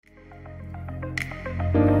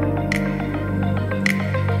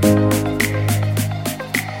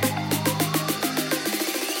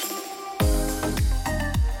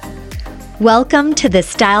Welcome to the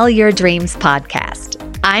Style Your Dreams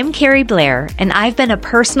podcast. I'm Keri Blair, and I've been a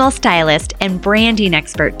personal stylist and branding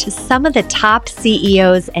expert to some of the top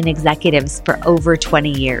CEOs and executives for over 20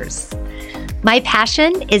 years. My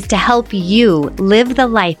passion is to help you live the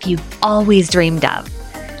life you've always dreamed of.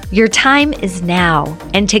 Your time is now,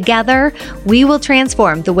 and together we will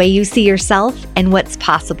transform the way you see yourself and what's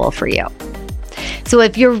possible for you. So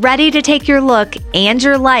if you're ready to take your look and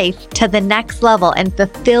your life to the next level and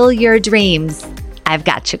fulfill your dreams, I've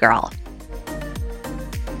got you, girl.